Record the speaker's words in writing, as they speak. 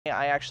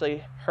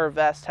Her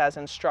vest has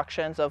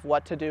instructions of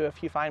what to do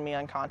if you find me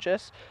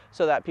unconscious,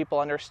 so that people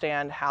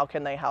understand how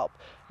can they help.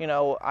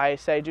 I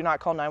say, do not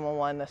call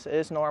 911. This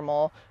is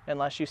normal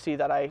unless you see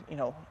that I,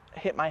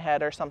 hit my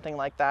head or something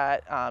like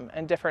that,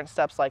 and different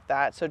steps like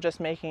that. So just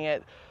making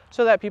it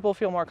so that people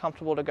feel more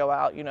comfortable to go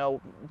out.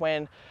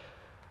 When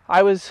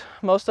I was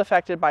most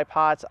affected by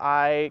POTS,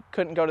 I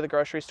couldn't go to the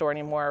grocery store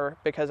anymore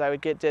because I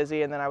would get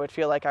dizzy, and then I would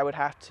feel like I would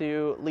have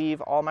to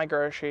leave all my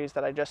groceries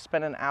that I just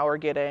spent an hour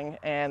getting,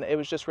 and it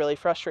was just really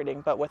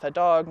frustrating. But with a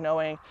dog,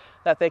 knowing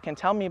that they can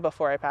tell me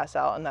before I pass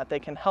out and that they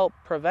can help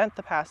prevent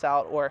the pass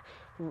out or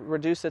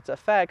reduce its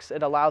effects,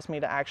 it allows me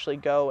to actually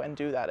go and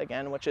do that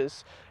again, which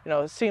is,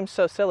 it seems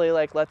so silly,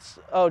 like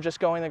just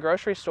going to the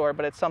grocery store,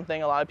 but it's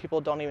something a lot of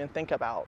people don't even think about.